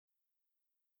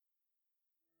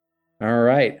All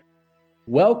right.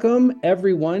 Welcome,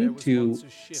 everyone, to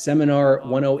Seminar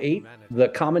 108, The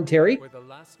Commentary.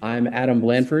 I'm Adam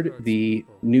Blanford, the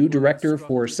new director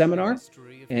for Seminar.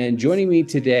 And joining me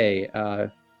today,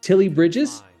 Tilly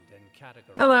Bridges.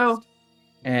 Hello.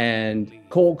 And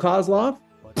Cole Kozlov.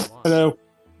 Hello.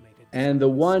 And the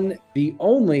one, the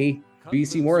only,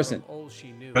 BC Morrison.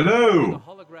 Hello.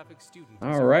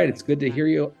 All right. It's good to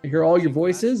hear all your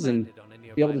voices and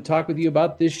be able to talk with you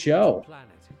about this show.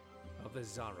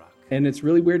 And it's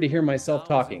really weird to hear myself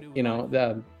talking. You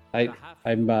know,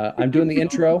 I'm doing the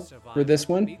intro for this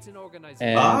one.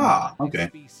 And okay.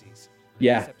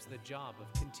 Yeah.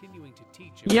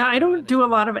 Yeah, I don't do a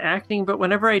lot of acting, but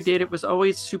whenever I did, it was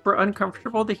always super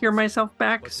uncomfortable to hear myself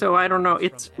back. So I don't know.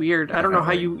 It's weird. I don't know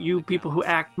how you people who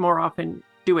act more often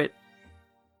do it.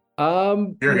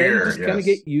 You just kind of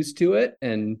get used to it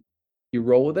and you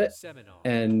roll with it,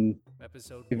 and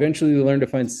eventually you learn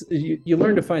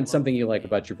to find something you like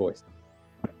about your voice.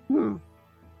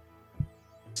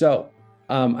 So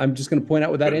I'm just going to point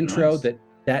out with that intro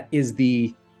that is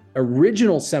the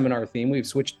original Seminar theme. We've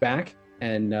switched back,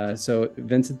 and so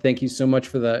Vincent, thank you so much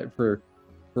for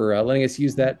letting us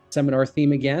use that Seminar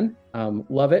theme again.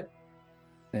 Love it,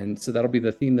 and so that'll be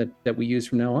the theme that we use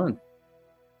from now on.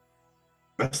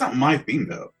 That's not my theme,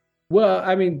 though. Well,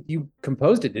 I mean, you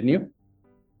composed it, didn't you?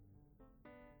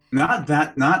 Not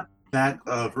that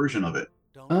version of it.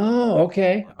 Oh,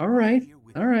 okay. All right.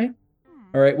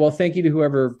 Well, thank you to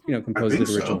whoever composed it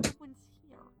originally. So.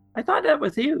 I thought that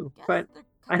was you, but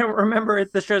I don't remember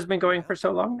it. The show's been going for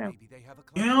so long now.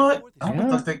 You know what? I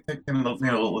don't think they can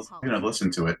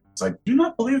listen to it. It's like, do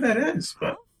not believe that is,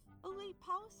 but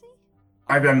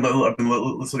I've been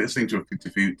listening to a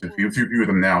few of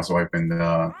them now, so I've been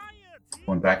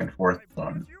going back and forth.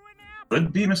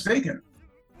 Could be mistaken.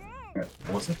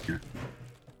 What's up here?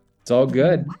 It's all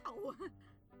good.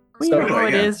 Well, you know how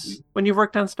it is when you've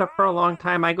worked on stuff for a long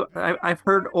time. I've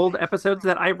heard old episodes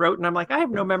that I wrote, and I'm like, I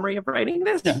have no memory of writing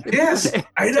this. Yes,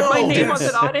 I know. If my name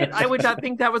wasn't on it, I would not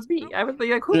think that was me. I would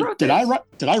be like, who wrote this?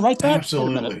 Did I write that?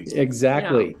 Absolutely.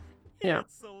 Exactly. Yeah.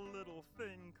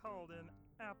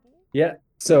 Yeah.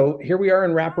 So here we are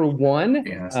in Wrapper 1,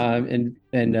 yes. And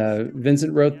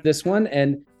Vincent wrote this one,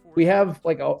 and we have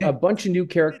like a bunch of new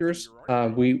characters.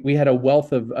 We had a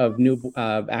wealth of new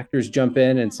actors jump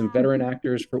in, and some veteran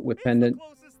actors with Pendant,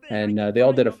 and they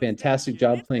all did a fantastic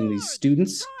job playing these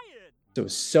students. So it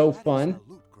was so fun.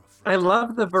 I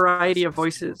love the variety of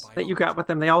voices that you got with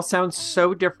them. They all sound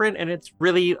so different, and it's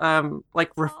really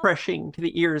like refreshing to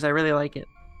the ears. I really like it.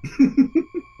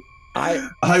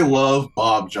 I love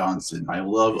Bob Johnson. I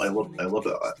love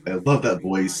that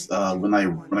voice. When I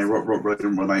wrote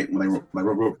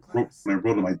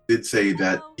him, I did say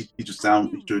that he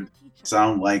should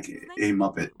sound like a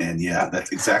Muppet, and yeah,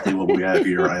 that's exactly what we have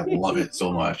here. I love it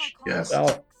so much. Yes.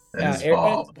 Well, that is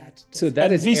Bob. So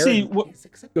that is VC.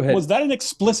 Go ahead. Was that an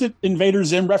explicit Invader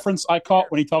Zim reference I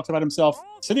caught when he talked about himself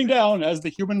sitting down as the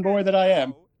human boy that I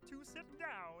am?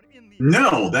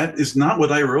 No, that is not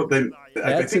what I wrote. I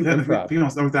think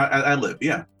that I live.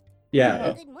 Yeah.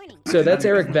 Yeah. So that's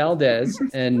Eric Valdez,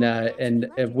 and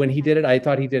when he did it, I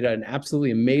thought he did an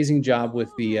absolutely amazing job with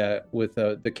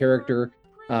the character.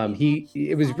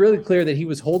 It was really clear that he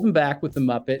was holding back with the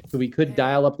Muppet, so we could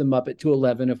dial up the Muppet to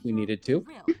 11 if we needed to.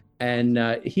 And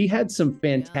he had some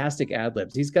fantastic ad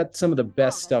libs. He's got some of the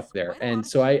best stuff there, and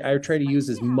so I try to use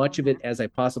as much of it as I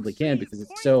possibly can because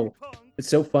it's so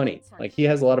funny. Like, he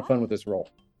has a lot of fun with this role.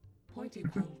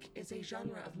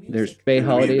 There's Faye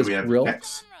Holiday's Grill.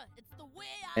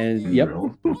 And yep.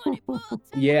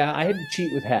 Yeah, I had to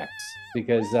cheat with Hex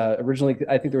because originally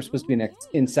I think there was supposed to be an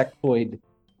insectoid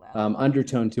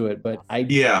undertone to it, but I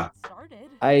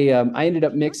ended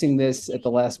up mixing this at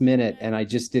the last minute, and I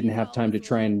just didn't have time to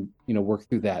try and work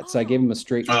through that. So I gave him a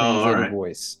straight translated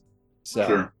voice.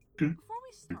 So sure.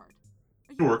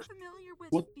 Works.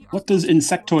 What does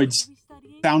insectoids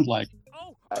sound like?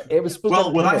 It was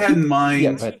what I had in mind.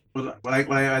 Yeah, what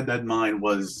I had in mind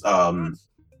was the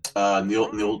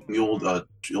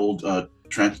old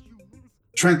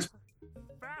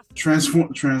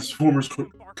Transformers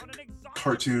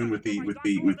cartoon with the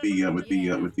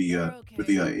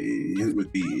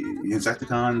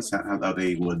Insecticons, how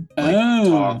they would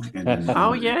talk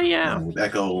and would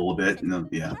echo a little bit.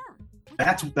 Yeah,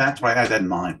 that's why I had that in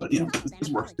mind. But this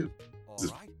works too.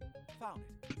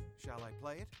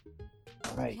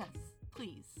 All right. Yes,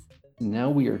 please. Now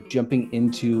we are jumping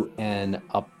into an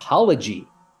apology.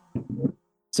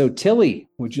 So Tilly,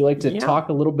 would you like to talk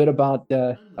a little bit about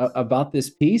this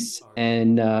piece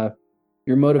and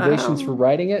your motivations for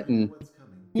writing it and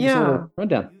give us a little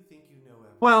rundown?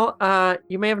 Well,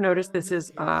 you may have noticed this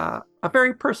is a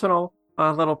very personal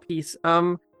little piece.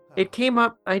 It came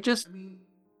up.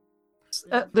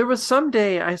 There was some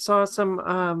day I saw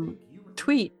some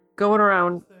tweet going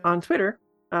around on Twitter,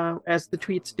 as the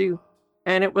tweets do,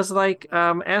 and it was like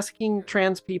asking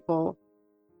trans people,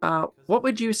 what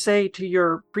would you say to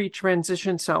your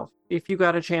pre-transition self if you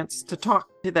got a chance to talk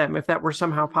to them, if that were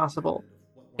somehow possible?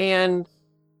 And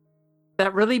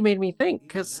that really made me think,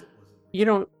 because, you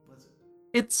know,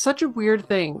 it's such a weird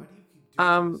thing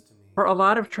for a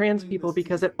lot of trans people,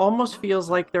 because it almost feels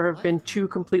like there have been two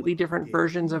completely different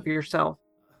versions of yourself,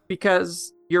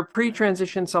 because your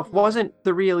pre-transition self wasn't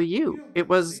the real you. It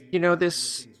was, you know,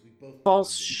 this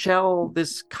false shell,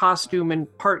 this costume and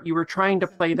part you were trying to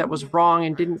play that was wrong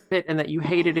and didn't fit and that you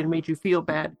hated and made you feel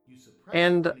bad.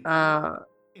 And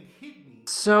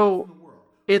so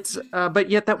it's but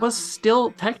yet that was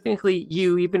still technically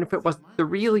you, even if it was the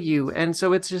real you. And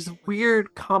so it's this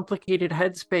weird, complicated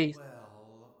headspace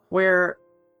where,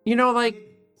 you know, like,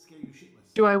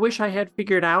 do I wish I had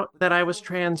figured out that I was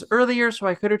trans earlier so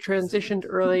I could have transitioned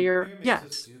earlier?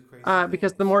 Yes,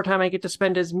 because the more time I get to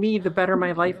spend as me, the better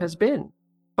my life has been.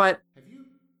 But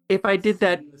if I did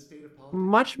that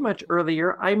much, much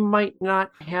earlier, I might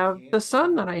not have the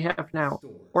son that I have now,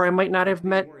 or I might not have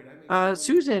met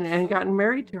Susan and gotten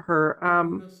married to her.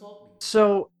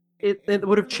 So it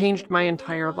would have changed my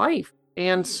entire life.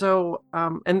 And so,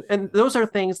 and those are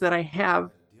things that I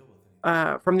have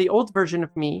from the old version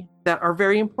of me that are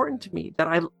very important to me, that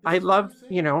I love,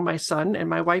 you know, my son and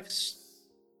my wife's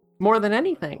more than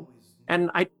anything. And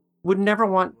I would never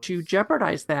want to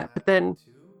jeopardize that. But then,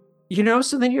 you know,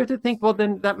 so then you have to think, well,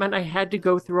 then that meant I had to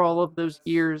go through all of those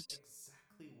years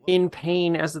in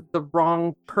pain as the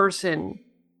wrong person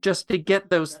just to get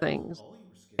those things.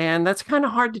 And that's kind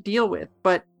of hard to deal with.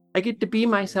 But I get to be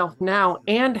myself now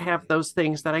and have those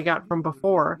things that I got from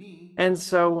before. And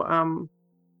so,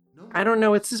 I don't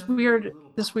know. It's this weird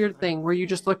thing where you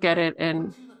just look at it,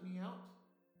 and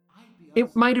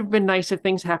it might have been nice if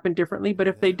things happened differently, but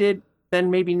if they did,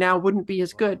 then maybe now wouldn't be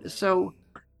as good. So,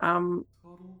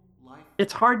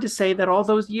 it's hard to say that all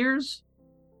those years,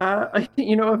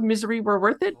 you know, of misery were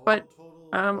worth it. But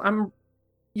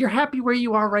you're happy where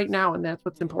you are right now, and that's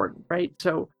what's important, right?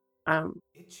 So,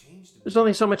 there's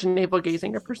only so much navel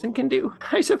gazing a person can do,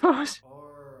 I suppose.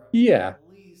 Yeah.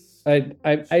 I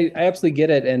absolutely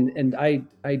get it, and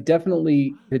I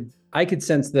definitely could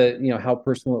sense the, you know, how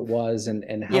personal it was,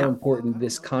 and how important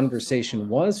this conversation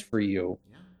was for you,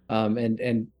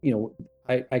 and you know,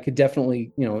 I could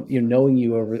definitely, you know, knowing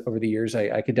you over the years,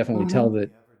 I could definitely tell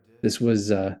that this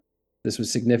was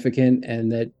significant,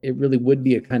 and that it really would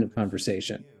be a kind of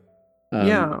conversation.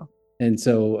 And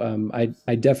so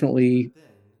I definitely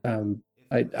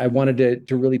I wanted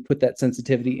to really put that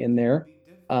sensitivity in there.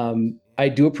 I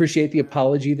do appreciate the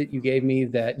apology that you gave me,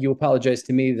 that you apologized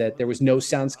to me that there was no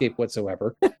soundscape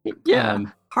whatsoever.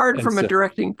 Hard from a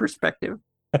directing perspective.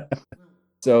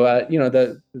 So, you know,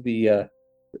 the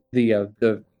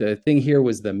thing here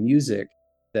was the music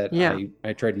that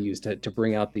I tried to use to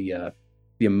bring out the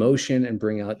emotion and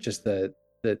bring out just the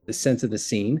sense of the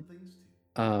scene.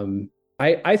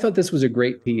 I thought this was a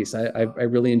great piece. I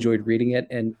really enjoyed reading it,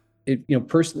 and it, you know,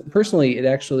 personally, it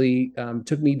actually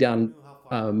took me down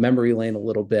memory lane a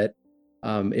little bit.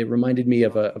 It reminded me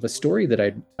of a story that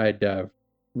I'd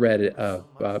read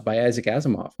by Isaac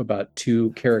Asimov about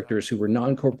two characters who were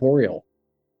non-corporeal,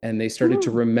 and they started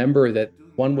to remember that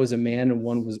one was a man and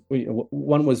one was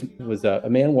a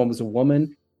man, one was a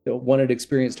woman. One had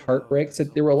experienced heartbreak. So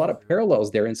there were a lot of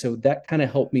parallels there, and so that kind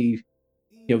of helped me,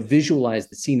 you know, visualize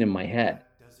the scene in my head.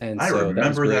 And I so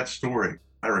remember that story.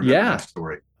 I remember that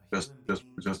story. Just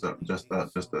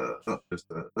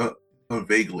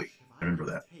vaguely. I remember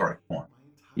that. Sorry, go on.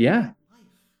 Yeah.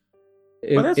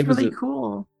 Well, that's really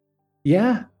cool.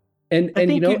 Yeah. And I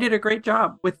think, you know, you did a great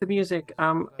job with the music.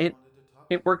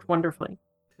 It worked wonderfully.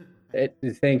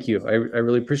 Thank you. I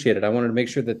really appreciate it. I wanted to make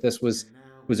sure that this was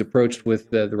approached with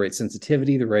the right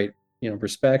sensitivity, the right, you know,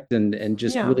 respect, and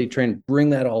just really try and bring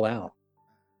that all out.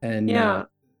 And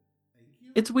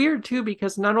it's weird too,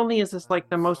 because not only is this like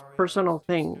the most personal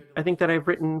thing I think that I've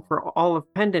written for all of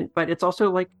Pendant, but it's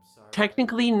also like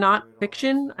technically not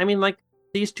fiction. I mean, like,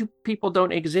 these two people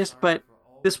don't exist, but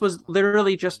this was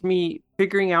literally just me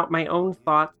figuring out my own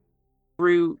thoughts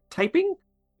through typing.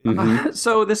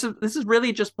 So this is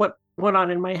really just what went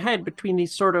on in my head between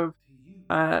these sort of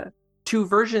two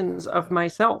versions of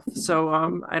myself. So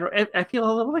I feel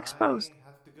a little exposed.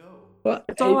 Well,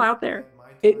 it's all out there.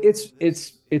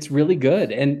 It's really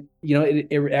good, and you know,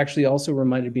 it actually also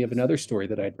reminded me of another story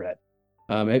that I'd read.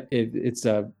 It's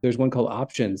there's one called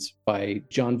Options by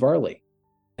John Varley,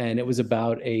 and it was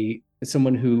about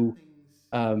someone who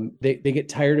they get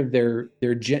tired of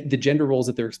the gender roles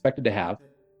that they're expected to have,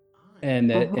 and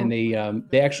they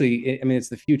actually, I mean, it's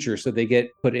the future, so they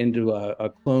get put into a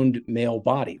cloned male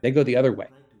body. They go the other way.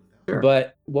 Sure.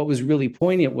 But what was really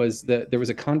poignant was that there was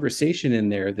a conversation in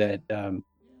there that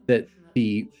that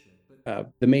the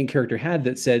main character had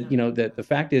that said, that the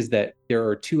fact is that there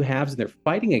are two halves and they're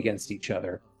fighting against each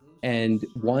other, and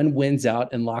one wins out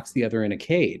and locks the other in a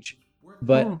cage.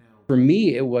 But for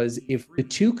me, it was, if the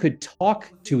two could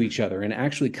talk to each other and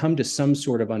actually come to some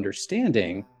sort of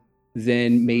understanding,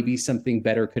 then maybe something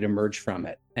better could emerge from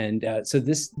it. And so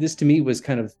this to me was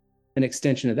kind of an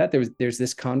extension of that. There's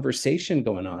this conversation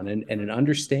going on and an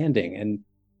understanding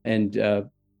and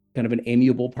kind of an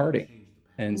amiable parting.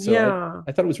 And so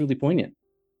I thought it was really poignant.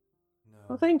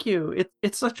 Well, thank you.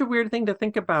 It's such a weird thing to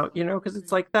think about, because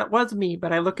it's like, that was me,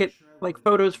 but I look at like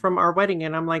photos from our wedding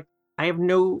and I'm like, I have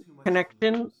no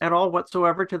connection at all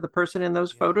whatsoever to the person in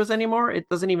those photos anymore. It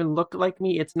doesn't even look like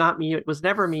me. It's not me. It was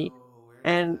never me.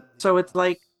 And so it's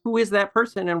like, who is that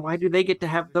person and why do they get to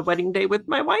have the wedding day with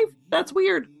my wife? That's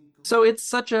weird. So it's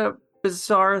such a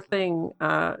bizarre thing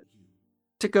to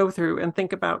go through and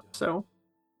think about. So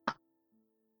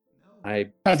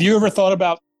have you ever thought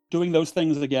about doing those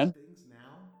things again?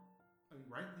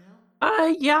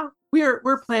 Yeah,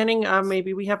 we're planning.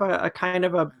 Maybe we have a kind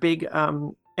of a big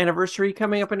anniversary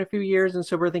coming up in a few years, and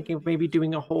so we're thinking of maybe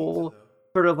doing a whole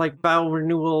sort of like vow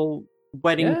renewal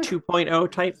wedding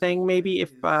 2.0 type thing, maybe,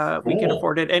 if we can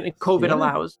afford it and COVID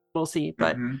allows. We'll see,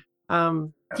 but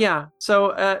yeah.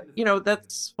 So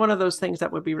that's one of those things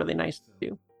that would be really nice to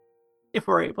do if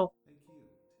we're able.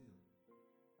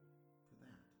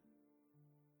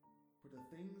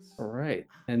 All right,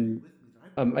 and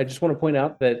I just want to point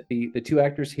out that the two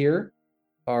actors here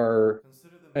are,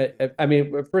 I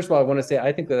mean, first of all, I want to say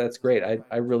I think that's great.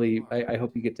 I really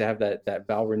hope you get to have that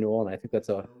vow renewal, and I think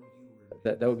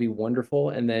that would be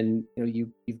wonderful. And then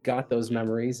you've got those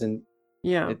memories, and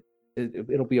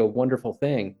it'll be a wonderful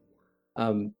thing.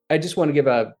 I just want to give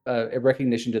a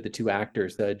recognition to the two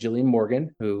actors, Jillian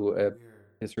Morgan, who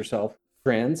is herself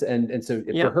trans, and so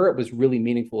for her it was really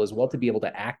meaningful as well to be able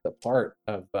to act the part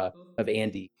of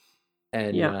Andy,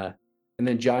 and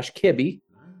then Josh Kibbe,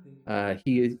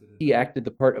 he acted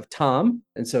the part of Tom,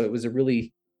 and so it was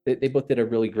they both did a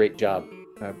really great job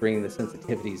bringing the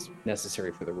sensitivities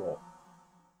necessary for the role.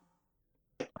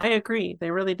 I agree,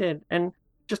 they really did. And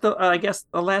just I guess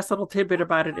the last little tidbit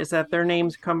about it is that their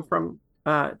names come from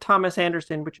Thomas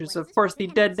Anderson, which is of course the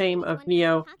dead name of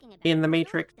Neo in the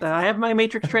Matrix. I have my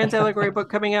Matrix Trans Allegory book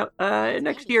coming out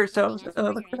next year, so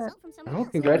look for that. Oh,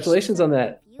 congratulations on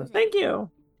that. Thank you.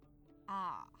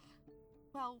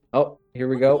 Oh, here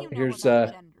we go. Here's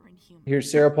Sarah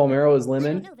Palmero as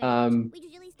Lemon.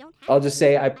 I'll just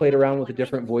say I played around with the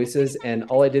different voices, and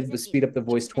all I did was speed up the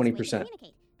voice 20%.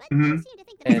 Mm-hmm.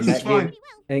 And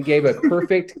that gave a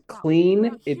perfect,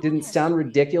 clean. It didn't sound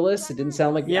ridiculous. It didn't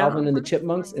sound like Alvin and the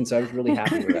Chipmunks, and so I was really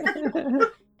happy with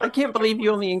that. I can't believe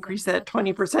you only increased that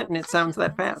 20% and it sounds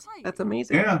that fast. That's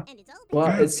amazing. Yeah.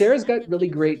 Well, Sarah's got really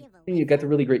great. You got the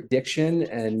really great diction,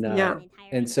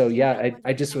 and so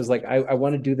I just was like, I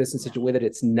want to do this in such a way that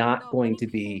it's not going to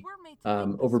be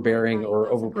overbearing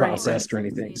or overprocessed or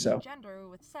anything. So.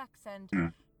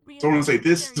 So I want to say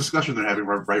this discussion they're having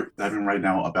right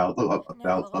now about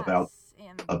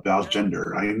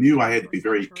gender. I knew I had to be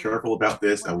very careful about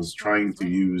this. I was trying to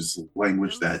use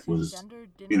language that was,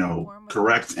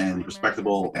 correct and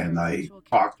respectable, and I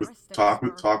talked with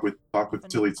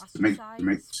Tilly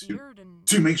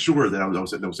to make sure that I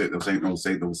was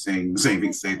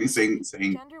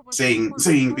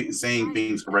saying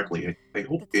things correctly. I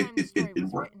hope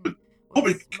it worked, but hope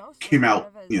it came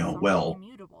out well.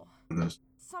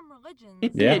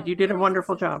 It did. You did a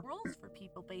wonderful job.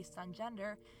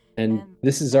 And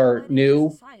this is our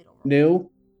new Bridget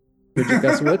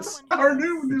Gusowitz. Our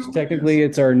new. Technically,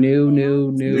 it's our new.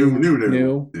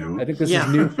 I think this is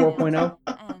new 4.0.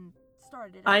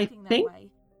 I think.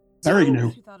 Very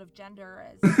new.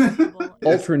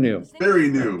 Ultra new. Very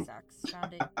new.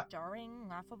 Sounded jarring,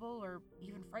 laughable, or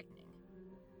even frightening.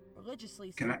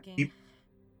 Religiously Can I speaking,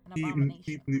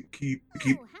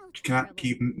 cannot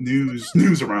keep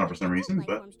news around for some reason,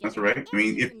 but that's all right. I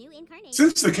mean,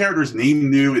 since the character's name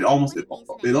new, it almost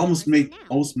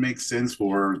makes sense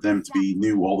for them to be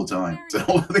new all the time. So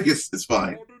I think it's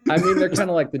fine. I mean, they're kind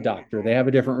of like the Doctor. They have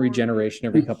a different regeneration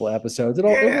every couple of episodes. It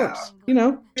works,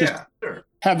 Just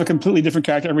have a completely different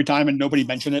character every time and nobody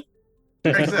mention it.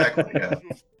 Exactly. Yeah.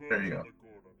 There you go.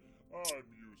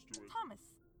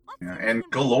 Yeah, and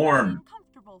Galorn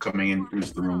coming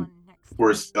into the room. of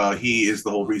course, he is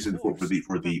the whole reason for the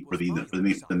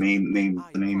name of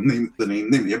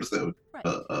the episode.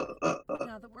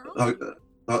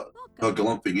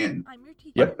 Galumphing in.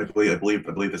 Yep. I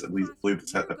believe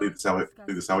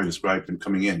that's how I described him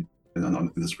coming in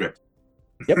the script.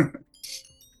 Yep.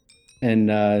 And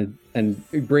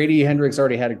Brady Hendricks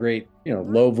already had a great,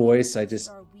 low voice. I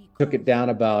just took it down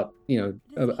about,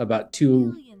 about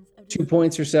 2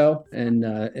 points or so,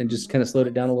 and just kind of slowed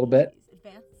it down a little bit.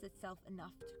 Advances itself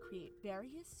enough to create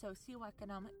various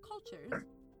socioeconomic cultures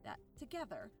that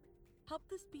together help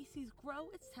the species grow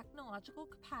its technological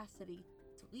capacity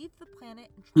to leave the planet.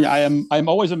 Yeah, I'm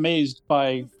always amazed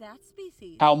by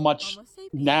how much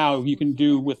now you can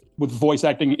do with voice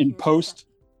acting in post,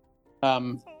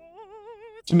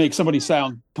 to make somebody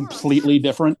sound completely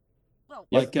different.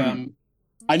 Like,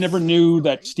 I never knew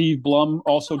that Steve Blum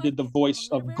also did the voice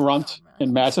of Grunt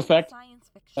in Mass Effect.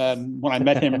 And when I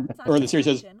met him earlier in the series,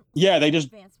 he says, "Yeah, I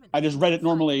just read it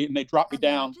normally, and they dropped me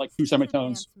down like 2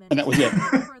 semitones, and that was it."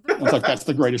 I was like, "That's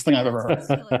the greatest thing I've ever heard."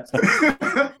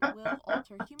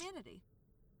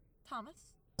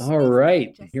 All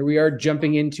right, here we are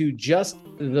jumping into just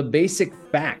the basic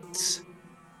facts.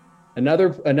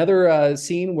 Another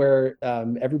scene where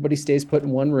everybody stays put in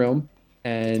one room,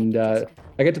 and I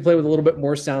get to play with a little bit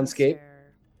more soundscape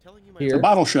here. It's a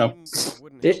bottle show.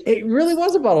 It really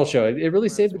was a bottle show. It really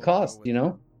saved the cost,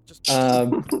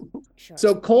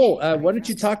 So Cole, why don't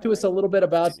you talk to us a little bit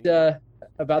about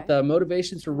the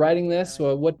motivations for writing this?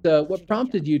 Or what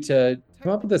prompted you to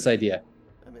come up with this idea?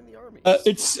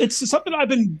 It's something I've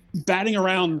been batting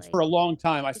around for a long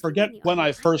time. I forget when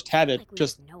I first had it.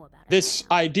 Just this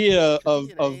idea of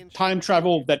time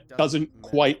travel that doesn't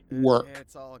quite work.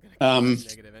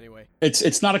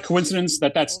 It's not a coincidence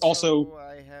that that's also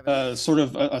sort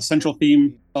of a central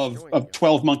theme of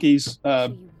 12 Monkeys,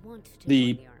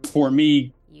 the, for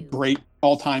me,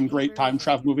 all-time great time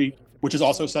travel movie, which is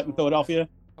also set in Philadelphia.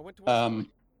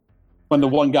 When the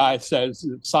one guy says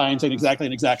science ain't exactly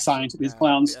an exact science with these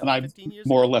clowns, and I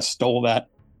more or less stole that.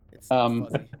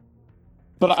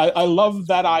 But I love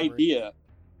that idea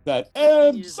that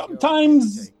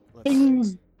sometimes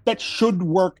things that should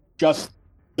work just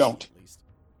don't.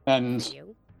 And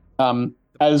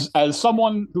as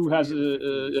someone who has,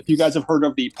 if you guys have heard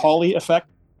of the Pauli effect,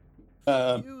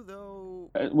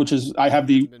 which is I have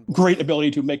the great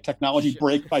ability to make technology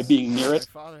break by being near it.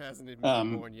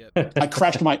 I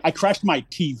crashed my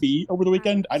TV over the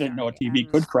weekend. I didn't know a TV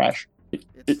could crash.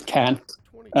 It can.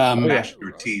 Crash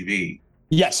your TV.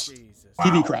 Yes, wow.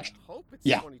 TV crashed.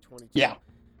 Yeah.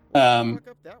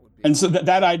 And so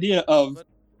that idea of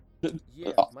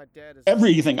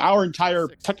everything, our entire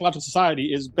technological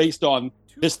society is based on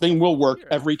this thing will work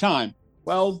every time.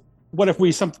 Well, what if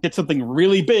we get something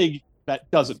really big that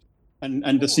doesn't?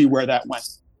 And to see where that went.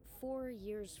 4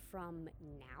 years from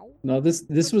now. No,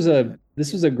 this was a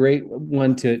great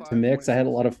one to mix. I had a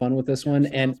lot of fun with this one,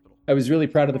 and I was really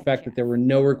proud of the fact that there were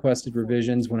no requested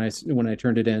revisions when I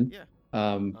turned it in.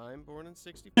 I'm born in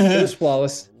 64. It was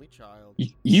flawless.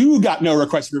 You got no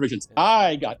requested revisions.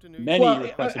 I got many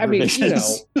requested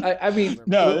revisions.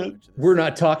 No, we're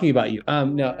not talking about you.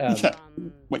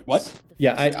 Wait, what?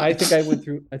 Yeah, I think I went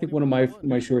through. I think one of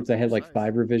my shorts I had like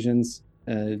 5 revisions.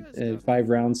 5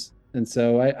 rounds, and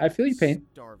so I feel your pain.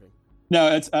 No,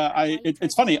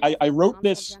 it's funny. I wrote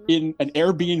this in an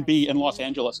Airbnb in Los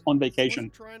Angeles on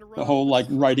vacation. The whole like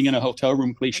writing in a hotel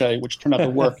room cliche, which turned out to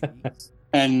work.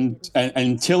 and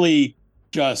Tilly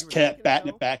just kept batting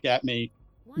it back at me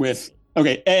with,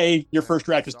 okay, your first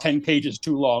draft is 10 pages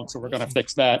too long, so we're gonna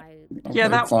fix that. Yeah,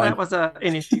 that was an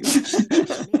issue.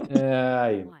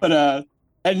 But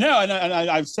And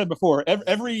I've said before,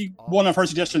 every one of her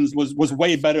suggestions was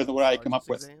way better than what I had come up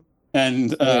with,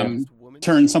 and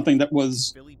turned something that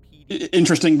was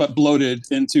interesting but bloated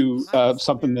into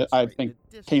something that I think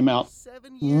came out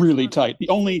really tight. The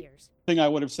only thing I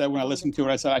would have said when I listened to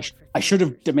it, I said I should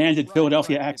have demanded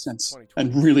Philadelphia accents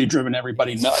and really driven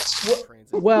everybody nuts.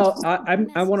 Well,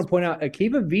 I want to point out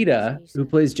Akiva Vita, who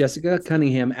plays Jessica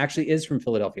Cunningham, actually is from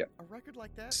Philadelphia.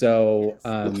 So,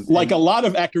 like a lot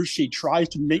of actors, she tries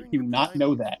to make you not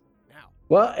know that.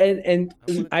 Well, and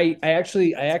I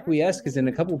acquiesced because in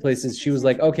a couple of places she was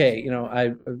like, okay,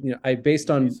 I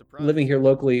based on living here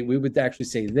locally, we would actually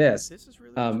say this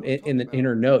in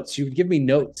her notes. She would give me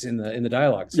notes in the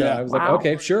dialogue. So I was like,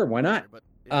 okay, sure, why not?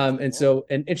 And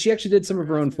she actually did some of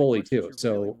her own Foley too.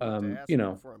 So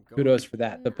kudos for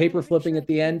that. The paper flipping at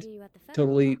the end,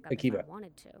 totally Akiva.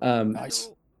 Nice.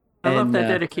 I love that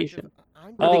dedication.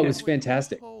 Oh, it was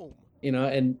fantastic. you know,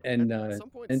 and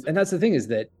that's the thing is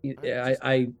that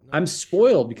I'm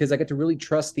spoiled because I get to really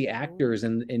trust the actors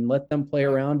and let them play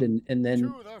around and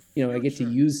then, you know, I get to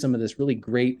use some of this really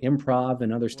great improv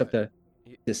and other stuff to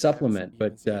supplement.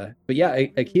 But yeah,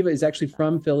 Akiva is actually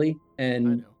from Philly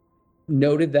and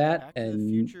noted that,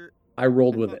 and I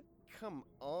rolled with it.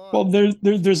 Well,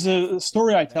 there's a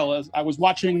story I tell as I was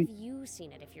watching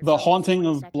The Haunting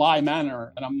of Bly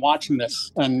Manor, and I'm watching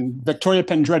this, and Victoria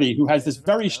Pendretti, who has this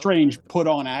very strange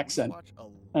put-on accent,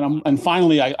 and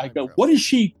finally I go, what is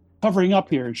she covering up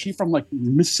here? Is she from like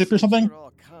Mississippi or something?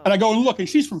 And I go and look, and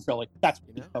she's from Philly. That's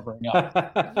what she's covering up.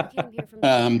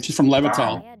 She's from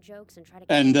Levittown.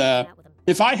 And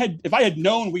if I had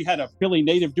known we had a Philly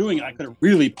native doing it, I could have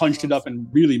really punched it up and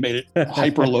really made it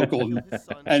hyper local,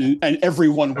 and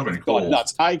everyone would have gone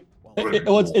nuts.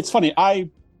 It's funny. I,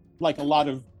 like a lot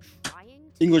of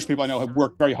English people I know, have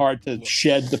worked very hard to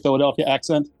shed the Philadelphia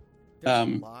accent.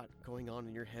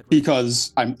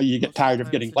 Because you get tired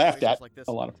of getting laughed at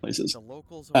a lot of places.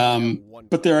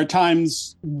 But there are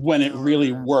times when it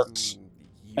really works,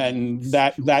 and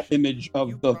that image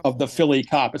of the Philly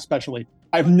cop, especially.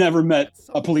 I've never met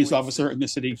a police officer in the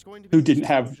city who didn't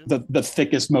have the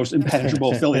thickest, most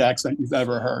impenetrable Philly accent you've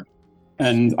ever heard.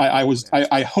 And I was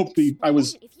hoping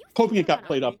it got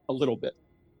played up a little bit.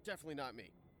 Definitely not me.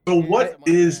 So what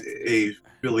is a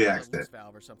Philly accent,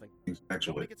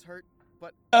 actually?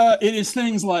 It is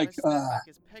things like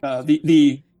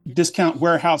the discount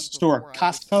warehouse store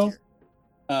Costco,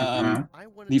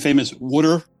 the famous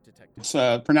Wooder, it's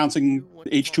pronouncing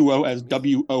H2O as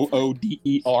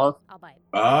WOODER.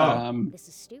 This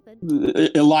is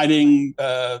stupid. Eliding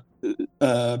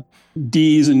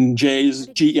D's and J's,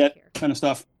 G-et kind of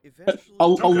stuff. A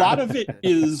lot of it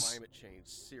is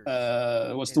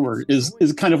what's the word?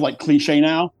 Is kind of like cliche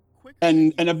now,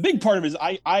 and a big part of it is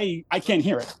I can't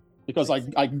hear it because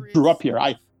I grew up here.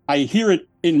 I hear it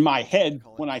in my head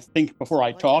when I think before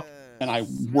I talk, and I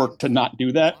work to not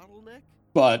do that.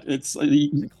 But it's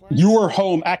your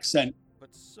home accent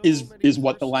is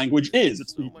what the language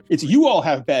is. It's you all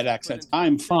have bad accents.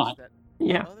 I'm fine.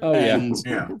 Yeah. Oh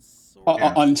yeah.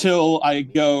 Until I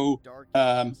go,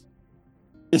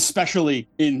 especially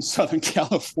in Southern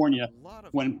California,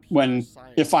 when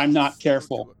if I'm not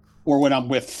careful, or when I'm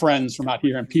with friends from out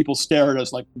here and people stare at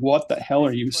us like, "What the hell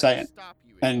are you saying?"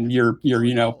 And you're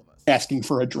asking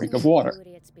for a drink of water,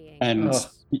 and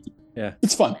yeah,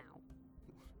 it's fun.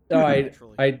 No,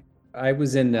 I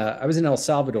was in El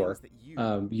Salvador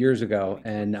years ago,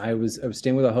 and I was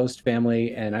staying with a host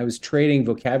family, and I was trading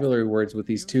vocabulary words with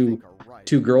these two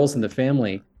girls in the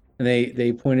family, and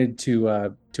they pointed to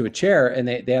a chair, and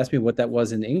they asked me what that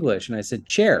was in English, and I said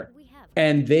chair,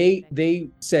 and they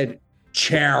said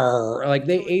chair, like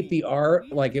they ate the R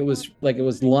like it was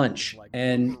lunch,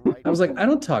 and I was like, I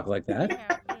don't talk like that.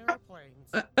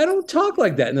 I don't talk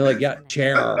like that. And they're like, yeah,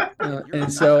 chair.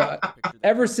 And so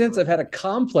ever since I've had a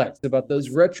complex about those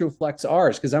retroflex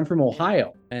R's because I'm from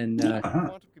Ohio. And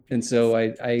so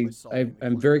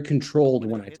I'm very controlled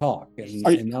when I talk.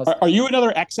 Are you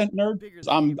another accent nerd?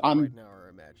 I'm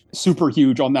super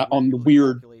huge on the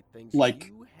weird,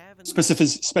 like,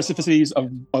 specificities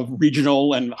of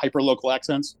regional and hyper-local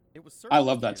accents. I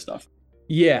love that stuff.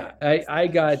 Yeah, I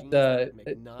got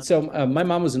so my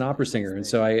mom was an opera singer, and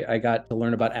so I got to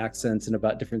learn about accents and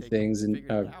about different things, and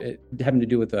it having to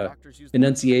do with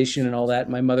enunciation and all that.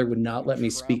 My mother would not let me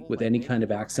speak with any kind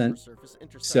of accent.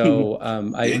 So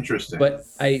Interesting. But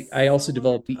I also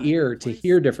developed the ear to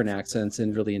hear different accents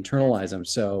and really internalize them.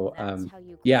 So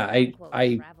yeah,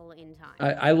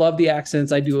 I love the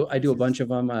accents. I do a bunch of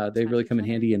them. They really come in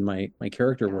handy in my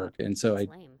character work, and so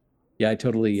I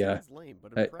totally.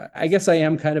 I guess I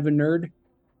am kind of a nerd.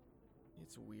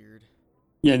 It's weird.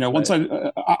 Yeah, no. Once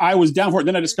I was down for it,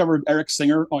 then I discovered Eric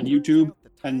Singer on YouTube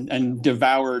and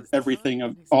devoured everything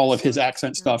of all of his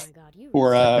accent stuff.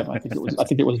 For I think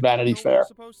it was Vanity Fair,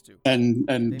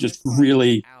 and just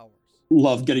really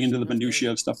loved getting into the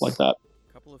minutiae of stuff like that.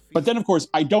 But then, of course,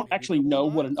 I don't actually know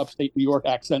what an upstate New York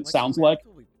accent sounds like.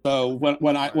 So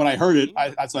when I heard it,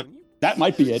 I was like, that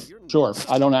might be it. Sure.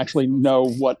 I don't actually know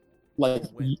what like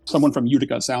someone from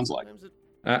Utica sounds like.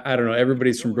 I don't know.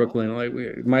 Everybody's from Brooklyn. Like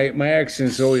my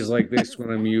accent's always like this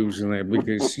when I'm using it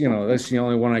because that's the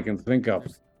only one I can think of.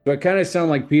 So I kind of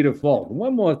sound like Peter Falk.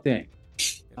 One more thing.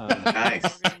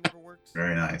 Nice.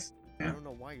 Very nice. Yeah. I don't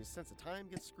know why your sense of time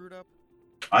gets screwed up.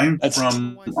 I'm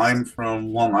from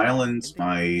Long Island.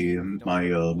 My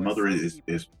mother is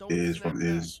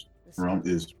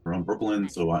from Brooklyn.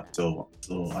 So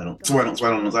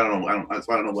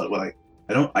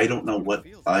I don't know what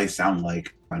I sound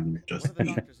like. I'm just One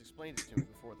of the doctors explained it to me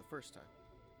before the first time.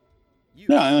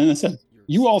 Yeah, and I said,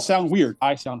 you all sound weird.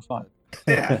 I sound fun.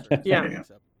 Yeah.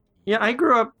 Yeah, I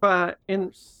grew up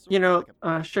in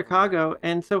Chicago,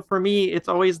 and so for me, it's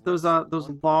always those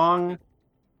long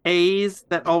A's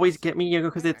that always get me,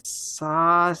 because it's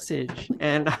sausage,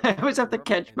 and I always have to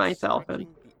catch myself, and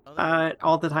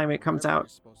all the time it comes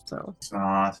out. So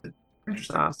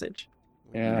sausage.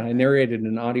 Yeah, I narrated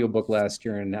an audiobook last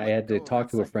year, and I had to talk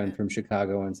to a friend from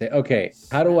Chicago and say, okay,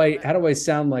 how do I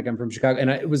sound like I'm from Chicago? And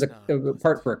it was a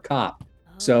part for a cop.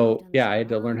 So yeah, I had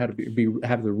to learn how to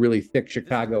have the really thick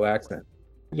Chicago accent.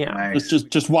 Yeah, Nice.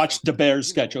 just watch the Bears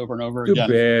sketch over and over again.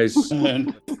 Bears.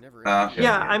 And,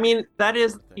 yeah. I mean, that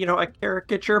is a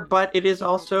caricature, but it is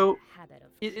also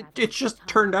it's just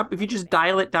turned up. If you just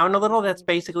dial it down a little, that's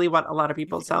basically what a lot of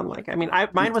people sound like. I mean,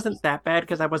 mine wasn't that bad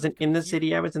because I wasn't in the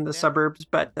city; I was in the suburbs.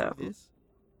 But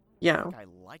yeah.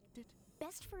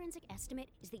 Best forensic estimate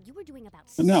is that you were doing about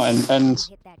no, and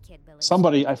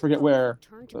somebody, I forget where,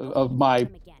 of my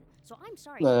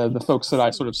the folks that I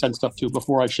sort of send stuff to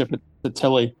before I ship it to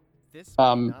Tilly,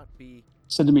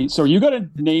 said to me, so are you going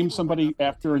to name somebody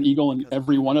after an eagle in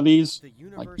every one of these?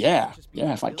 Like, yeah,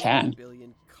 if I can.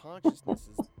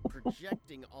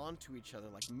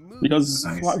 Because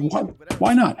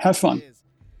why not? Have fun.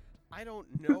 I don't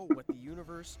know what the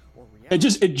universe or it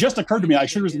just occurred to me I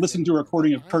should have listened to a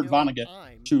recording of Kurt Vonnegut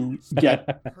to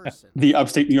get the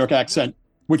upstate New York accent,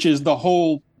 which is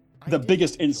the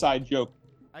biggest inside joke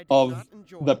of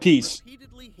the piece.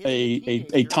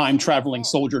 A time traveling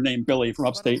soldier named Billy from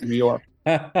upstate New York.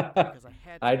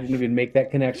 I didn't even make that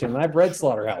connection. I've read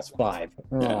Slaughterhouse-Five.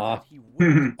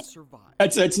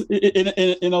 It's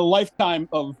in a lifetime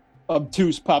of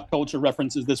obtuse pop culture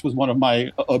references. This was one of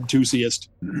my obtusest.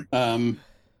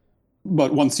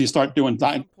 But once you start doing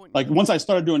once I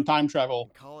started doing time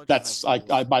travel, that's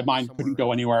my mind couldn't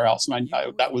go anywhere else, and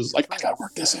that was like, I gotta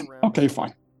work this in. Okay,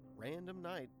 fine. Random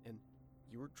night, and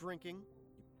you were drinking.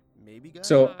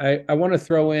 So I want to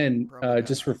throw in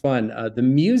just for fun the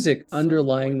music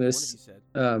underlying this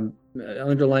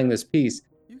piece.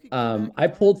 I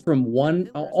pulled from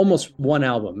almost one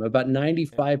album. About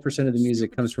 95% of the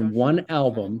music comes from one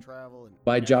album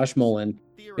by Josh Mullen.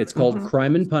 It's called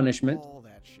Crime and Punishment.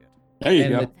 There you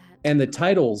go. And the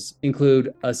titles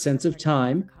include A Sense of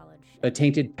Time, A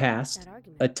Tainted Past,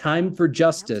 A Time for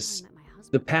Justice,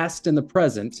 The Past and the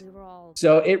Present.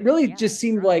 So it really just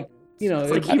seemed like,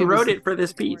 like he wrote it for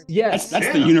this piece. Yes,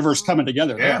 that's the universe coming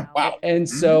together. Yeah, wow. And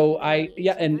so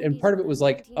and part of it was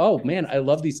like, oh man, I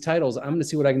love these titles. I'm gonna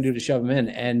see what I can do to shove them in,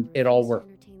 and it all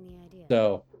worked.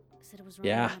 So,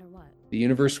 yeah, the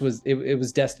universe was it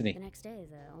was destiny.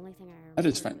 That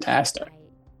is fantastic.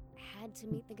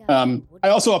 I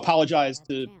also apologize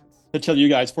to tell you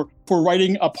guys for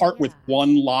writing a part with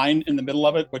one line in the middle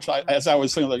of it, which I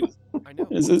was saying, like,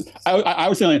 I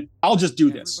was saying, I'll just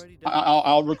do this.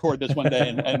 I'll record this one day,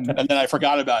 and then I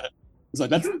forgot about it. It's like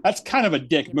that's kind of a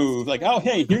dick move. Like, oh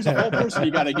hey, here's a whole person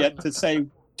you got to get to say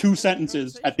 2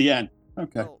 sentences at the end.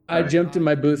 Okay. I jumped in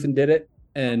my booth and did it,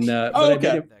 and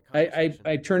okay.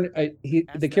 I turned.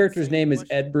 The character's name is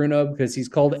Ed Bruno because he's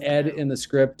called Ed in the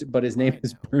script, but his name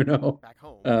is Bruno.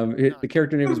 The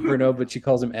character name is Bruno, but she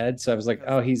calls him Ed. So I was like,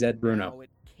 oh, he's Ed Bruno.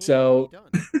 So,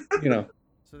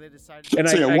 and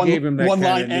I gave him that one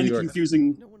line and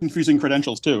confusing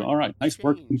credentials too. All right, nice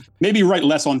work. Maybe write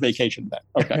less on vacation then.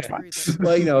 Okay, fine.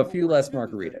 Well, a few less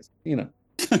margaritas.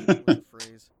 The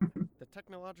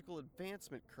technological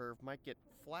advancement curve might get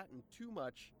flattened too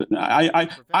much. I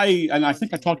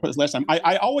think I talked about this last time.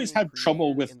 I always had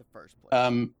trouble with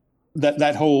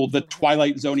that whole the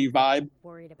Twilight Zone-y vibe.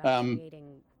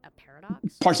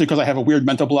 Partially because I have a weird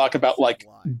mental block about like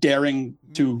daring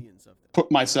to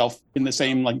put myself in the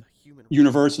same like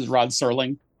universe as Rod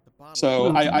Serling.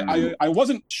 So I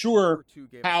wasn't sure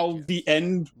how the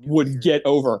end would get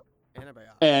over,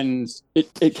 and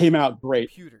it came out great.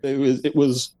 It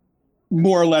was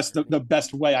more or less the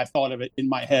best way I thought of it in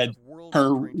my head.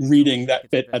 Her reading that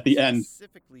bit at the end,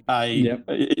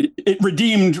 it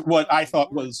redeemed what I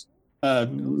thought was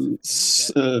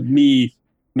me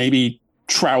maybe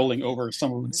troweling over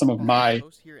some of my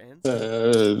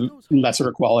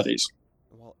lesser qualities.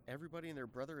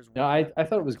 No, I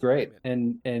thought it was great,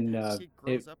 and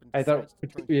I thought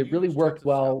it really worked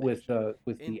well with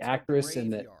the actress,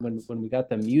 and that when we got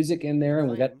the music in there, and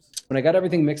when I got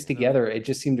everything mixed together, it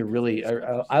just seemed to really.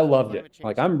 I loved it.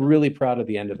 Like, I'm really proud of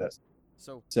the end of this.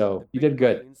 So you did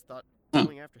good. Huh.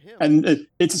 And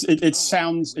it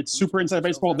sounds super inside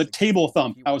baseball. The table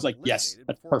thump, I was like, yes,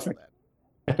 that's perfect.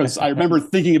 Because I remember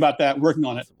thinking about that, working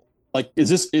on it. Like, is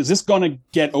this going to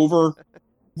get over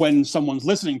when someone's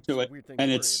listening to it?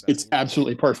 And it's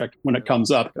absolutely perfect when it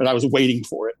comes up. And I was waiting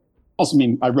for it Also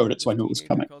mean I wrote it, so I knew it was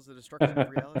coming.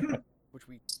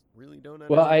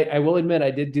 Well, I will admit I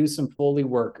did do some Foley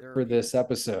work for this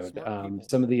episode.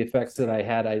 Some of the effects that I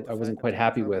had, I wasn't quite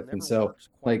happy with. And so,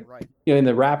 like, in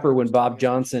the wrapper, when Bob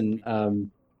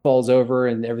Johnson falls over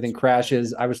and everything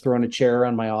crashes, I was throwing a chair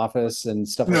on my office and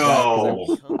stuff like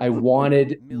that. I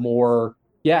wanted more.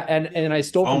 Yeah, and I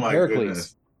stole from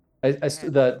Pericles.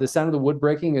 The sound of the wood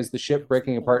breaking is the ship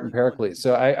breaking apart in Pericles.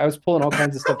 So I was pulling all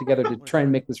kinds of stuff together to try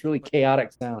and make this really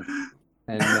chaotic sound.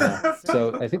 And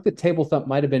so I think the table thump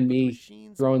might have been me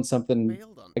throwing something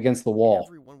against the wall.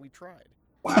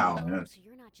 Wow.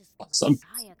 Awesome.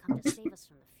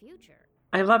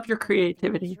 I love your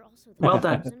creativity. Well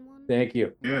done. Thank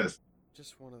you. Yes.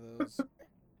 Just one of those.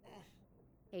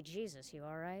 Hey, Jesus, you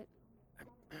all right?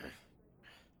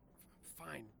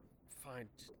 Fine.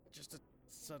 Just a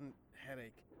sudden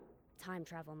headache. Time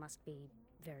travel must be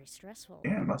very stressful.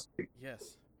 Yeah, it must be.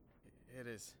 Yes, it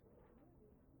is.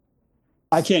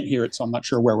 I can't hear it, so I'm not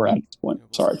sure where we're at this point.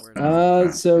 Sorry.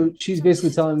 So she's basically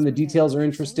telling him the details are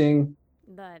interesting.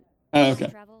 But Okay.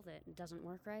 travel that doesn't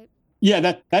work right.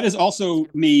 Yeah, that is also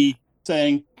me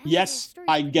saying, yes,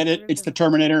 I get it. It's the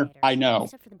Terminator. I know.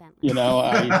 Well,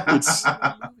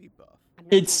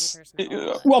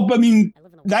 but I mean,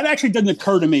 that actually didn't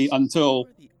occur to me until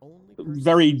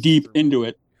very deep into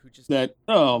it that,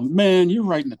 oh man, you're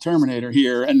writing the Terminator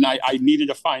here. And I needed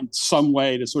to find some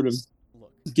way to sort of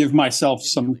give myself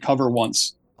some cover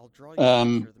once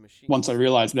I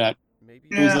realized that.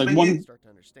 It was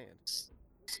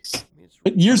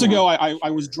like years ago, I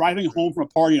was driving home from a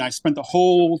party and I spent the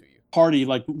whole party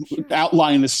like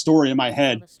outlining this story in my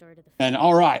head. And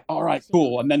all right,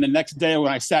 cool. And then the next day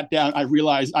when I sat down, I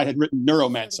realized I had written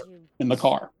Neuromancer in the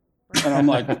car. And I'm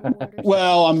like,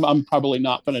 well, I'm probably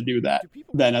not going to do that.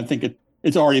 Then I think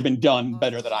it's already been done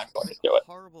better than I'm going to do it.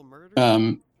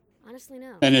 Honestly,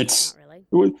 no. And it's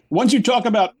once you talk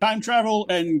about time travel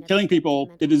and killing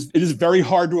people, it is very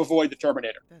hard to avoid the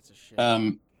Terminator.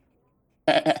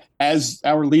 As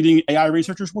our leading AI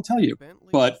researchers will tell you.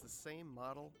 But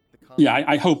yeah,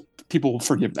 I hope people will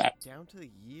forgive that. Down to the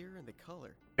year and the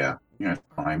color. Yeah.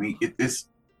 I mean, it's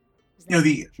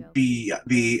the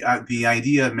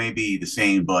idea may be the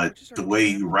same, but the way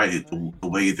you write it, the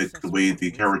way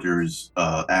the characters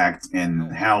act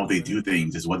and how they do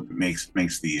things is what makes the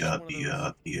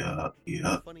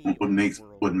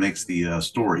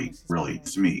story really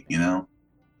to me. You'd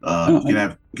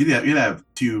have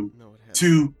two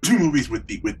movies with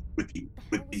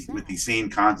the same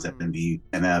concept and be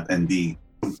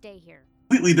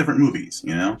completely different movies.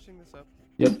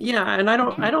 Yep. Yeah, and I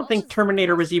don't think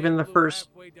Terminator was even the first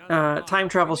time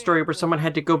travel story where someone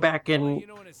had to go back and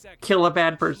kill a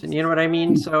bad person. You know what I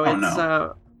mean? So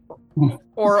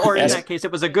or in that case,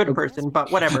 it was a good person,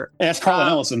 but whatever. Ask Harlan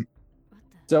Ellison.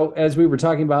 So as we were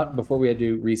talking about before we had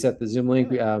to reset the Zoom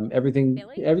link,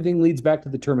 everything leads back to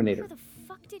the Terminator. Where the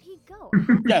fuck did he go?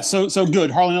 Yeah, so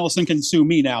good. Harlan Ellison can sue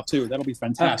me now too. That'll be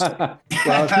fantastic.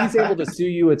 Well, if he's able to sue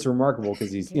you, it's remarkable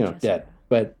because he's dead.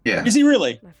 But yeah, is he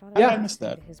really? Yeah, I missed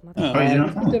that. He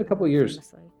did a couple of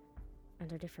years.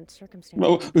 Under different circumstances.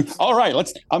 Well, all right,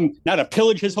 let's. Now to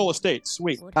pillage his whole estate.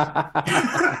 Sweet. But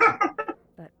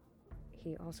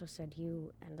he also said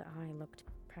you and I looked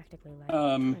practically like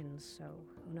twins, so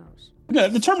who knows? Yeah,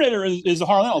 the Terminator is a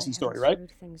Harlan Ellison story, right?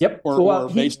 Yep. Or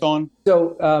based on.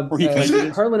 So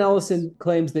claims Harlan Ellison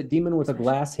claims that Demon with a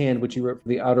Glass Hand, which he wrote for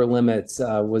The Outer Limits,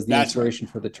 was the inspiration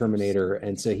for the Terminator,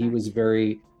 and so he was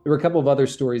very. There were a couple of other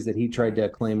stories that he tried to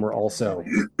claim were also.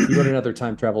 He wrote another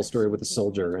time travel story with a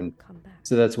soldier, and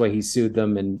so that's why he sued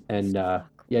them. And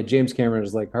James Cameron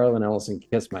was like, Harlan Ellison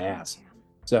kissed my ass.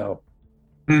 So.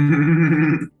 I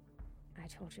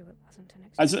told you it wasn't an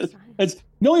exercise. It's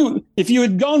the only. If you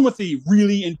had gone with the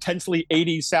really intensely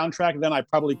 80s soundtrack, then I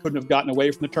probably couldn't have gotten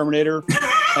away from the Terminator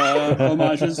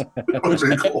homages.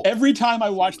 Every time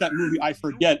I watch that movie, I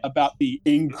forget about the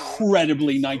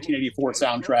incredibly 1984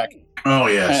 soundtrack. Oh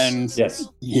yes, and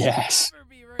yes.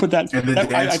 Put that and the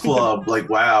dance club.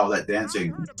 Wow, that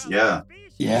dancing. Yeah.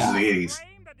 This is the 80s.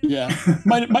 Yeah,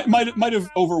 might have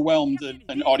overwhelmed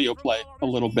an audio play a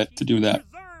little bit to do that.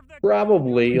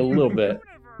 Probably a little bit.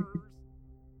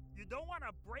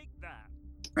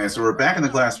 And so we're back in the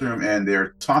classroom, and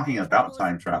they're talking about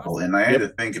time travel. And I had to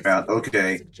think about,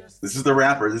 okay, this is the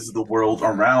wrapper, this is the world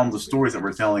around the stories that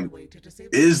we're telling.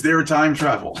 Is there time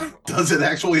travel? Does it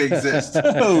actually exist?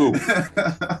 Oh,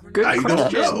 good I question.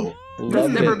 don't know. That's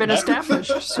never been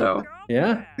established. So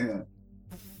yeah.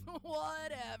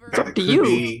 It's up to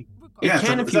you.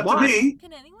 It's up to me.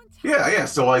 Yeah.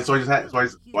 So I just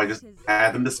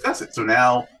had them discuss it. So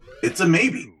now it's a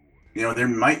maybe. There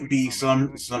might be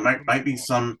some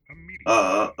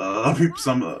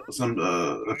some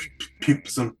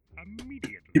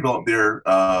people out there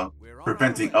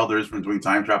preventing others from doing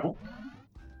time travel.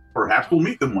 Perhaps we'll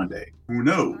meet them one day. Who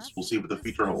knows? We'll see what the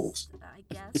future holds.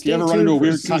 If you ever run into a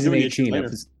weird season continuity 18 issue later.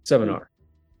 of seminar.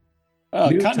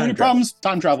 Continuity problems,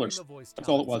 time travelers. That's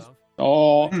all it was.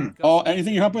 All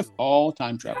anything you help with, all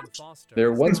time travelers.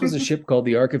 There once was a ship called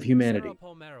the Ark of Humanity,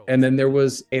 and then there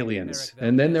was aliens,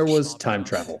 and then there was time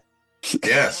travel.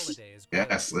 Yes.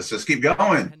 Let's just keep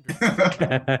going.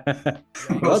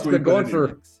 Well, it's been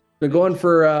going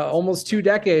for almost 2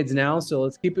 decades now, so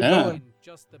let's keep it going.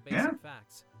 Yeah.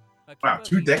 Wow,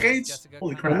 2 decades?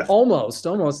 Holy crap. Almost.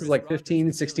 It's like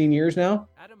 15, 16 years now.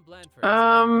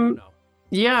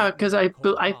 Yeah, because I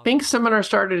think Seminar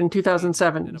started in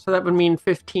 2007, so that would mean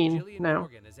 15 now.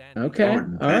 Okay, all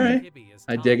right.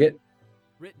 I dig it.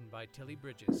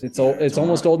 It's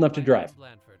almost old enough to drive.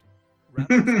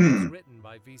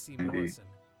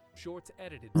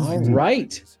 All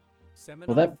right.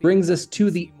 Well, that brings us to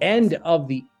the end of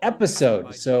the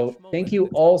episode. So thank you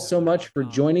all so much for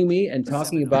joining me and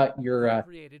talking about your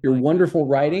wonderful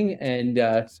writing and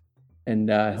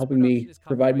helping me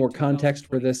provide more context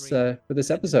for this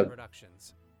episode.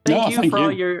 Thank you for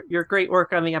all your great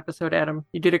work on the episode, Adam.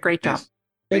 You did a great job.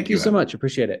 Thank you so much.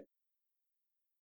 Appreciate it.